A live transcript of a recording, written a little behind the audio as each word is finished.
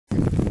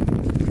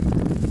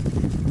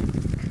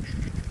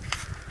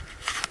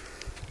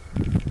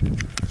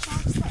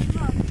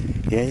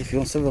Yeah, if you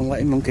want to run, let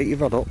him run, keep your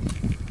rod up.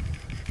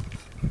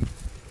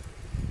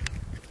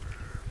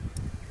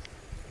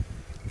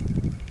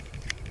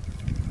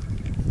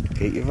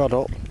 Keep your rod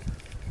up.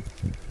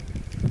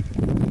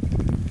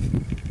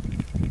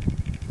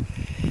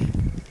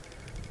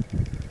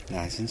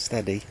 Nice and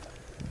steady.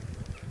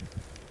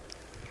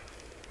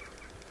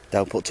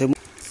 Don't put too much.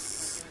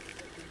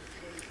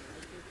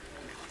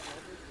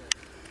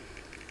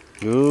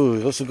 Ooh,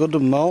 that's a good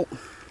one, Malt.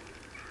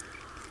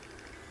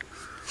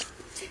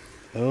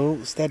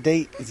 Oh,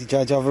 steady. Is he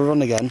trying to have a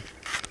run again?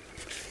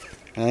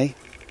 Hey?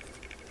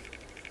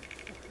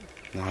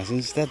 Nice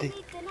and steady.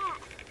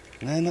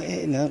 No, not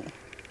hitting that.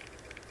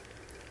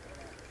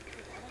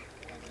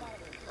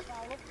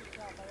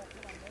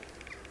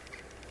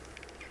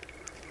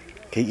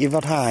 Keep your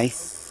rod high.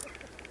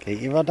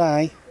 Keep your rod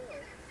high.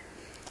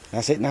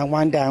 That's it now,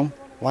 wind down.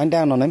 Wind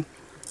down on him.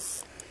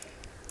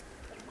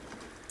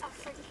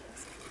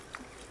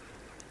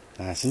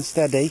 Nice and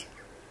steady.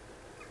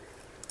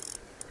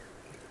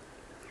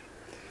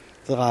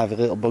 It's a lively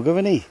little bugger,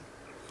 isn't he?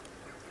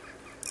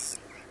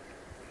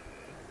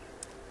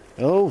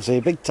 Oh, see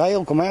a big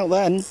tail come out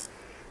then.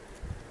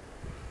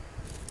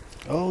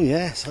 Oh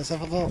yes, let's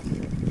have a look.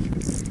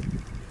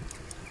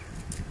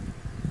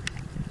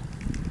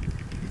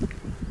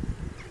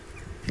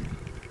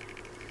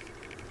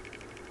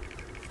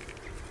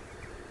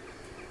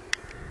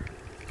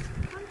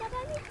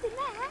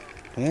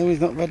 Yeah,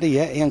 he's not ready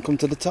yet. He ain't come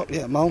to the top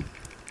yet, Mo.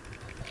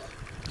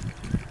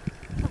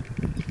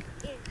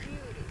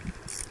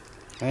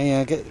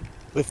 Hey,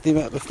 lift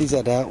his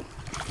head out.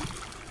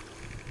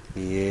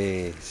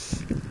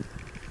 Yes.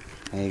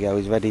 There you go.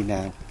 He's ready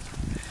now.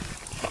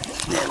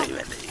 Nearly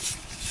ready.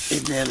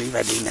 He's nearly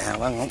ready now.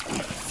 Hang on.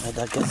 Let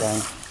Dad get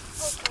down.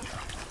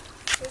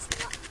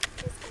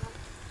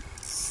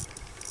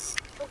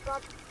 Oh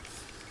God.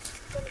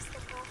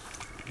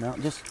 No,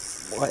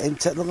 just let him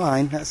take the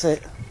line. That's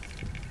it.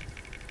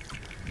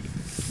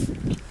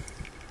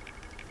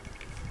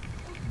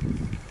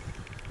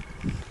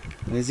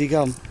 Where's he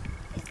gone?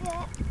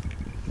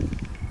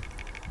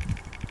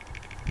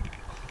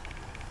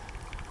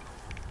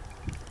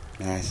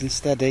 Nice and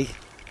steady.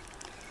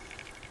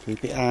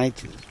 Keep it high.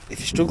 If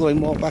you're struggling,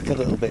 walk back a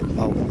little bit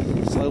more.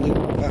 Slowly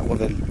walk back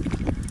with him.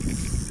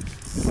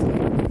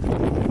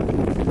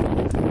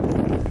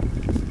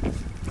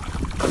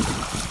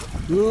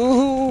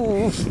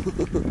 Ooh!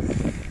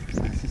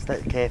 Nice and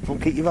steady. Careful,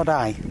 keep your rod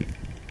high.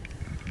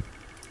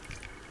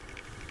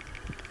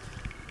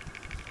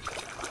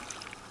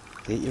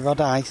 Keep your rod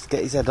high,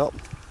 get his head up.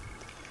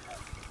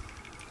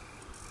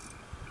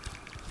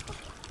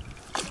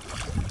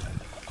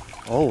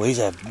 Oh, he's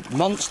a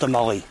monster,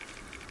 Molly.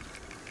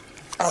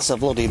 That's a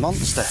bloody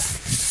monster.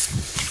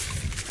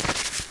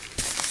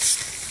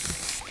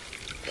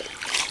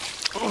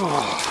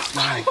 Oh,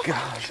 my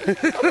God.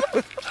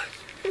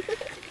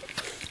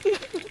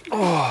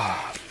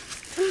 Oh.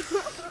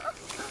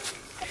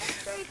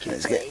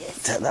 Let's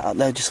take that out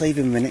there. Just leave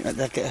him a minute. Let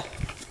Dad get a...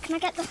 Can I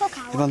get the hook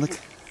out? Come on, look.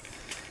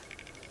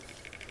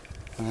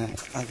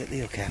 Alright, I'll get the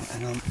hook out.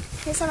 Hang on.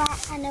 It's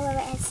alright, I know where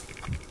it is.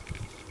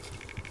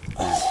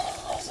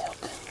 There's the hook.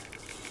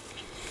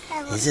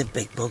 He's a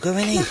big bugger,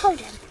 isn't he? Can I hold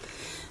him?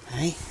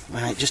 Hey,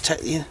 right, just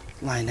take your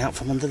line out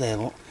from under there,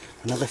 look,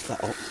 and I'll lift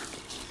that up.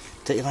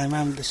 Take your line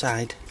round the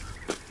side.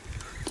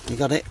 You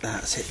got it?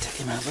 That's it, take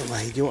him out of the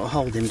way. Do you want to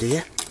hold him, do you?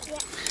 Yeah.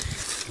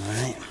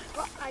 Right.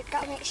 But I've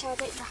got to make sure I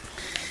don't back.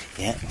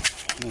 Yeah.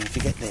 Well, if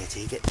you get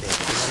dirty, you get dirty.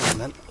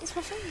 It's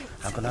my favourite.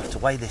 I'm going to have to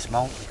weigh this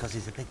Malt because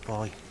he's a big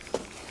boy.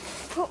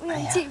 Put me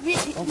on Hiya.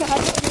 TV. No, I don't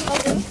want to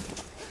hold him.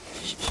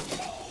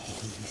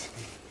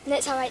 No,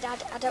 it's alright,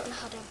 Dad. I don't want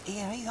to hold him.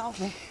 Yeah, he's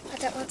holding him. I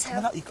don't want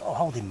to. You've got to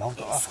hold him, Malt.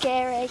 It's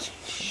scary.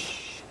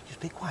 Shh. Just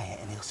be quiet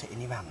and he'll sit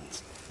in your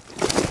hands.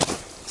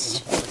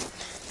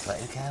 Let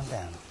him calm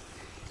down.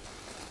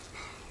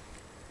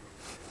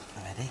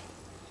 Ready?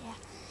 Yeah.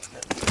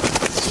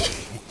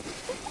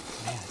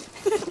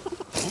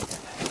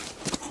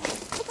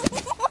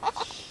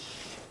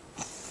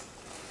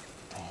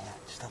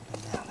 Just hold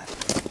him down then.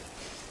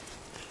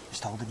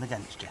 Just hold him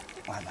against you,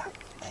 like that.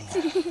 There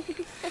you go.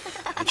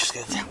 I'm just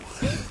going to tell.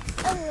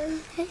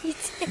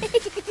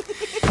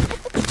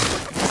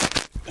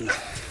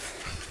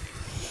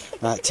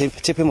 Right,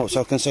 tip him up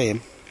so I can see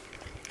him.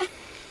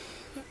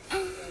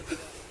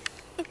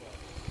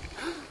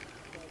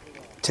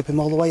 Tip him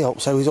all the way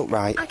up so he's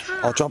upright. I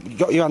can't. Or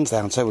drop your hands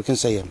down so we can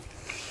see him.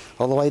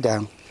 All the way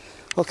down.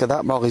 Look at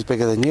that, Molly's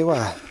bigger than you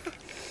are.